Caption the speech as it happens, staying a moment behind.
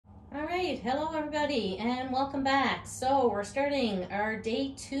right, hello everybody and welcome back. So we're starting our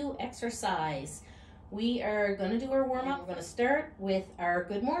day 2 exercise. We are going to do our warm-up. We're going to start with our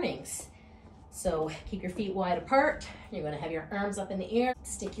good mornings. So keep your feet wide apart. You're going to have your arms up in the air.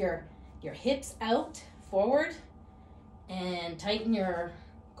 Stick your hips out forward and tighten your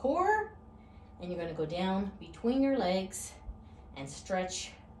core. And you're going to go down between your legs and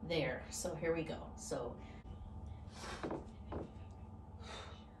stretch there. So here we go. So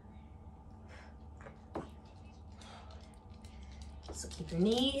keep your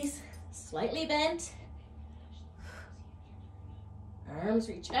knees slightly bent. Arms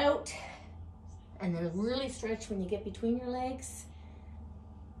reach out. And then really stretch when you get between your legs.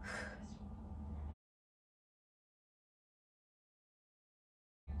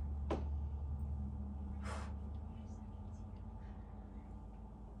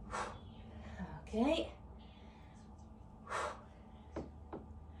 Okay.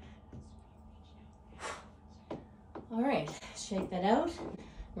 All right, shake that out.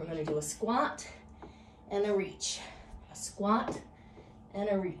 We're going to do a squat and a reach. A squat and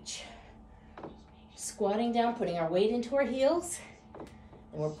a reach. Squatting down, putting our weight into our heels. And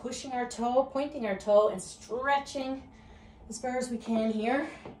we're pushing our toe, pointing our toe, and stretching as far as we can here.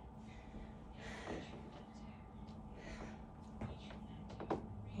 And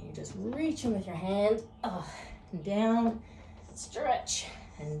you're just reaching with your hand, and down, stretch,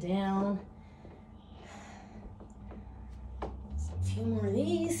 and down. So a few more of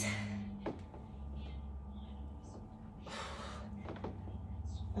these.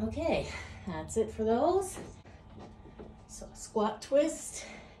 Okay, that's it for those. So squat twist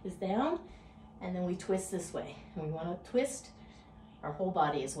is down, and then we twist this way. And we want to twist our whole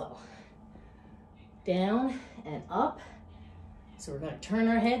body as well. Down and up. So we're going to turn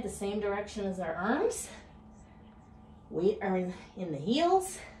our head the same direction as our arms. Weight are in the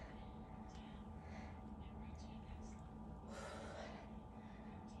heels.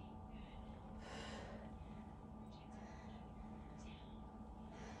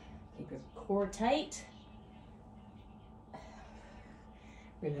 Keep your core tight.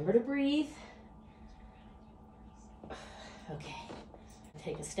 Remember to breathe. Okay.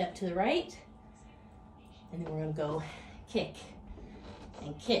 Take a step to the right. And then we're going to go kick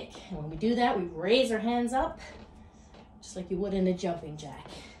and kick. And when we do that, we raise our hands up just like you would in a jumping jack.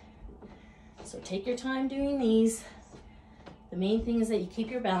 So take your time doing these. The main thing is that you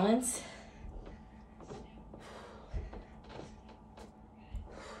keep your balance.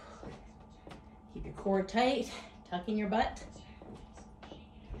 Keep your core tight, tuck in your butt.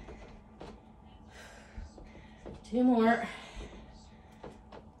 2 more.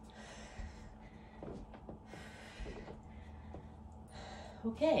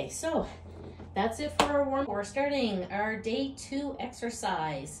 Okay, so that's it for our warm-up. We're starting our day 2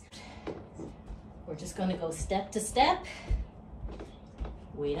 exercise. We're just going to go step to step.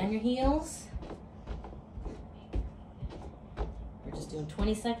 Weight on your heels. We're just doing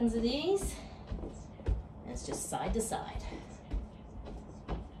 20 seconds of these. And it's just side to side.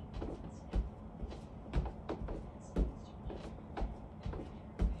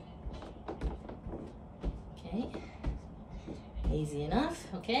 Okay. Easy enough.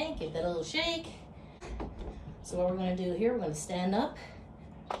 Okay, give that a little shake. So what we're going to do here, we're going to stand up,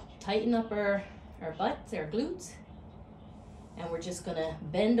 tighten up our butts, our glutes, and we're just going to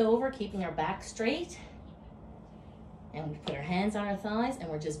bend over, keeping our back straight, and we put our hands on our thighs, and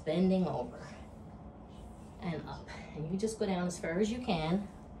we're just bending over and up. And you just go down as far as you can.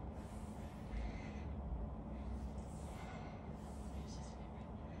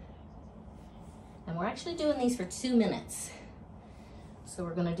 And we're actually doing these for 2 minutes. So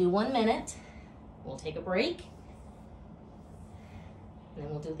we're going to do 1 minute. We'll take a break. And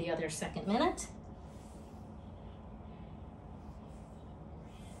then we'll do the other 2nd minute.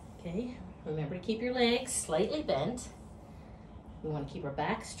 Okay, remember to keep your legs slightly bent. We want to keep our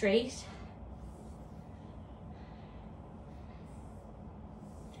back straight.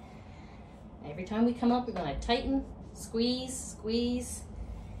 Every time we come up, we're going to tighten, squeeze, squeeze.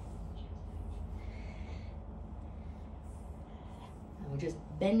 And we're just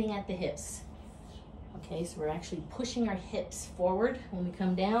bending at the hips. Okay, so we're actually pushing our hips forward when we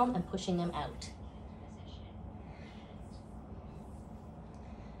come down and pushing them out.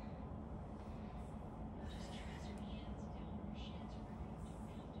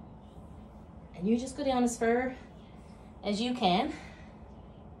 And you just go down as far as you can.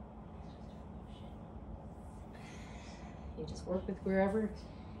 You just work with wherever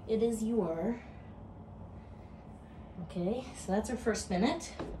it is you are. Okay, so that's our 1st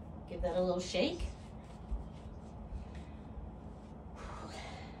minute. Give that a little shake.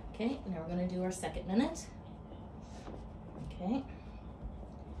 Okay, now we're going to do our second minute. Okay,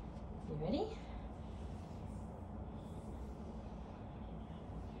 you ready?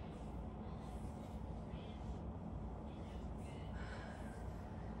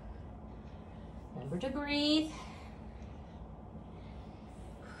 Remember to breathe.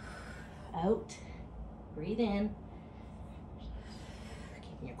 Out, breathe in.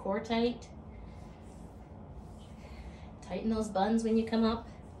 Keeping your core tight. Tighten those buns when you come up.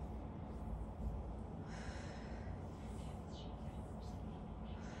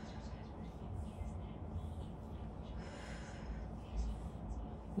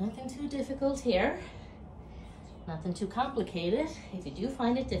 Nothing too difficult here. Nothing too complicated. If you do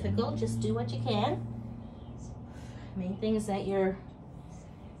find it difficult, just do what you can. Main thing is that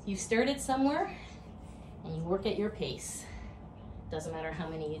you've started somewhere and you work at your pace. Doesn't matter how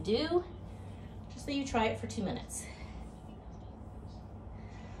many you do, just that you try it for 2 minutes.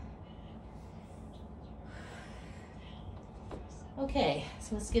 Okay,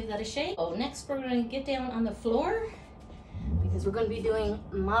 so let's give that a shake. Oh, next we're going to get down on the floor because we're going to be doing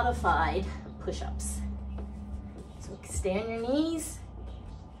modified push-ups. So stay on your knees,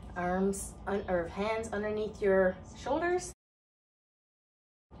 arms or hands underneath your shoulders.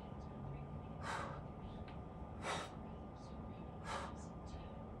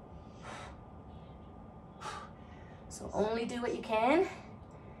 So only do what you can.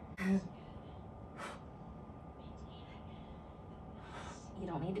 You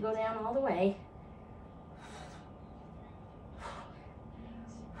don't need to go down all the way.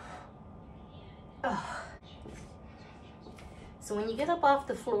 So when you get up off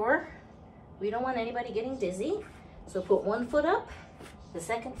the floor, we don't want anybody getting dizzy. So put one foot up, the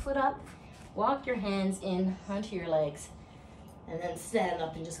second foot up, walk your hands in onto your legs, and then stand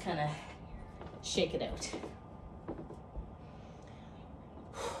up and just kind of shake it out.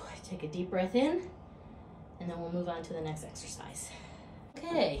 Take a deep breath in, and then we'll move on to the next exercise.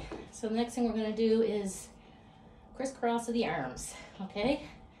 Okay, so the next thing we're going to do is crisscross of the arms, okay?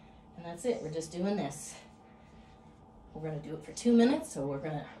 And that's it, we're just doing this. We're going to do it for 2 minutes, so we're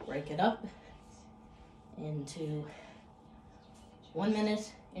going to break it up into 1 minute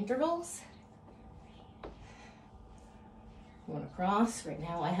intervals. We're going to cross. Right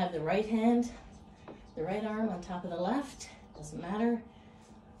now I have the right arm on top of the left, doesn't matter.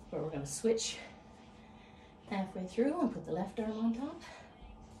 But we're going to switch halfway through and put the left arm on top.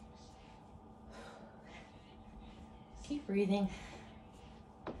 Keep breathing.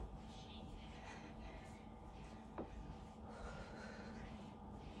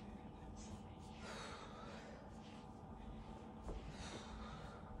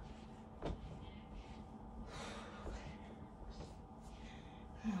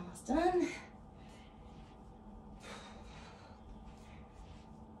 Almost done.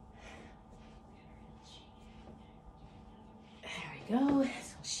 Go.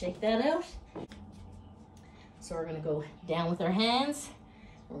 So shake that out. So we're going to go down with our hands.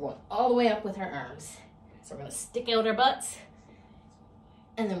 We're going all the way up with our arms. So we're going to stick out our butts,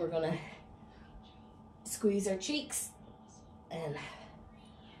 and then we're going to squeeze our cheeks and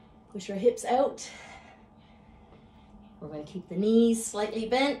push our hips out. We're going to keep the knees slightly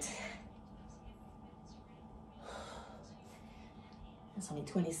bent. There's only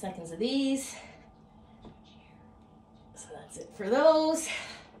 20 seconds of these. So that's it for those.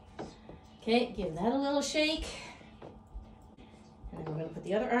 Okay, give that a little shake. And then we're going to put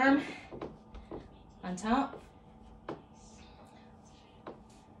the other arm on top.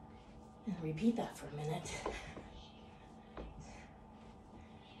 And repeat that for a minute.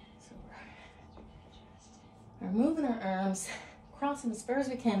 So we're moving our arms, crossing as far as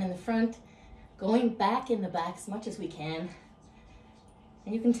we can in the front, going back in the back as much as we can.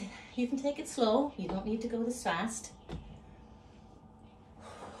 And you can take it slow. You don't need to go this fast.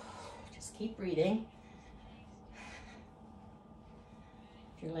 Keep breathing.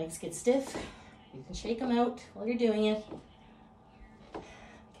 If your legs get stiff, you can shake them out while you're doing it.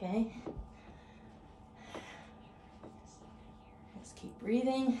 Okay. Just keep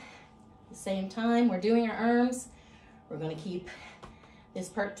breathing. At the same time, we're doing our arms. We're going to keep this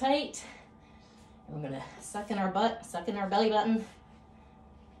part tight. And we're going to suck in our butt, suck in our belly button.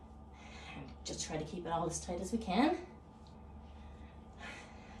 And just try to keep it all as tight as we can.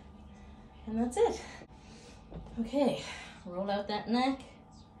 And that's it. Okay, roll out that neck.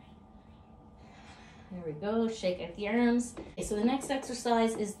 There we go, shake out the arms. Okay, so the next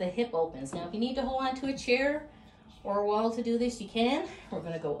exercise is the hip opens. Now if you need to hold on to a chair or a wall to do this, you can. We're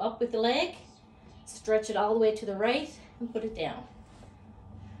gonna go up with the leg, stretch it all the way to the right, and put it down.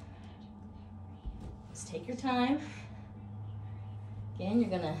 Just take your time. Again,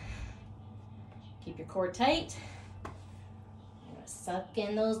 you're gonna keep your core tight. You're gonna suck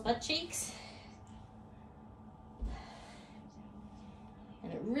in those butt cheeks.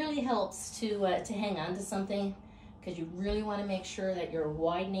 And it really helps to hang on to something, because you really want to make sure that you're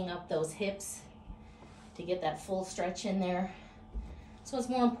widening up those hips to get that full stretch in there. So it's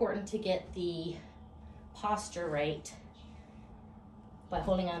more important to get the posture right by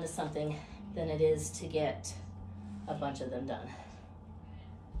holding on to something than it is to get a bunch of them done.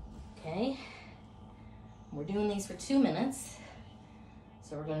 Okay, we're doing these for 2 minutes.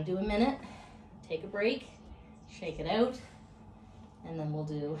 So we're going to do a minute, take a break, shake it out, and then we'll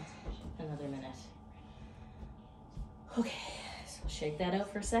do another minute. Okay, so we'll shake that out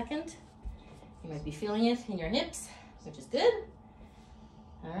for a second. You might be feeling it in your hips, which is good.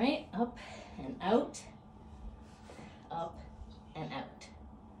 All right, up and out, up and out.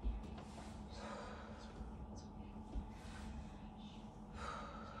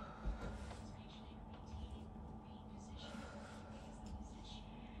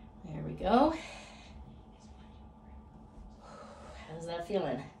 There we go. How's that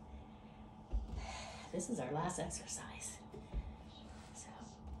feeling? This is our last exercise. So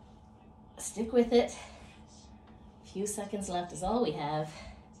stick with it. A few seconds left is all we have.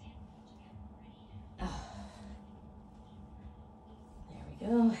 Oh. There we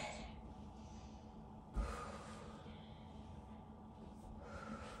go.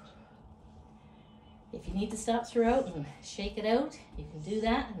 If you need to stop throughout and shake it out, you can do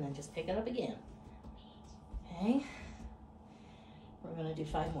that and then just pick it up again. Okay, we're going to do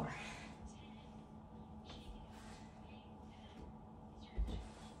 5 more.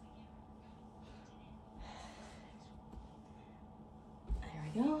 There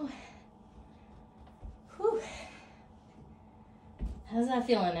we go. Whew. How's that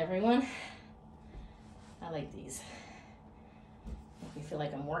feeling, everyone? I like these. Make me feel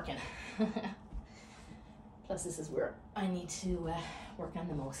like I'm working. Plus, this is where I need to work on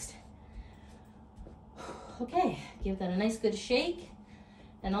the most. Okay, give that a nice good shake.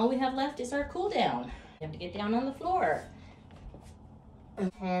 And all we have left is our cool down. You have to get down on the floor.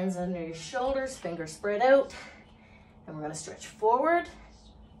 Hands under your shoulders, fingers spread out. And we're gonna stretch forward,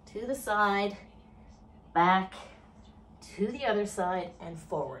 to the side, back, to the other side, and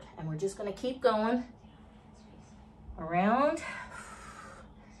forward. And we're just gonna keep going around.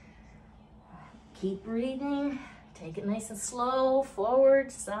 Keep breathing, take it nice and slow,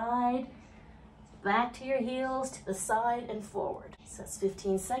 forward, side, back to your heels, to the side and forward. So that's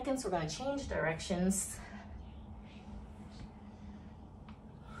 15 seconds. We're gonna change directions.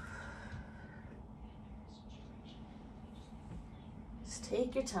 Just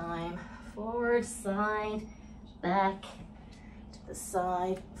take your time, forward, side, back, to the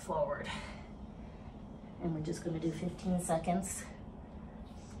side, forward. And we're just gonna do 15 seconds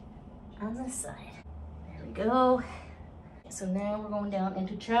on this side. There we go. So now we're going down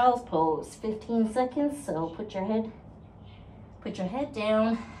into child's pose. 15 seconds. So put your head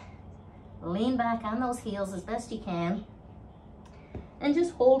down, lean back on those heels as best you can, and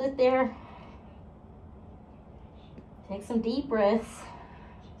just hold it there. Take some deep breaths.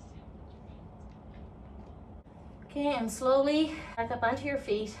 Okay, and slowly back up onto your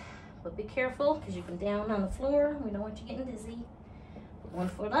feet, but be careful because you've been down on the floor. We don't want you getting dizzy. Put one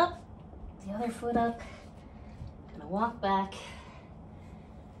foot up, the other foot up. Gonna walk back.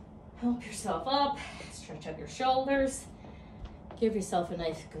 Help yourself up. Stretch out your shoulders. Give yourself a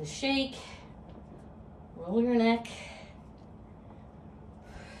nice good shake. Roll your neck.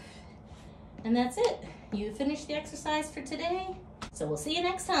 And that's it. You finished the exercise for today. So we'll see you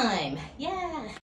next time. Yeah.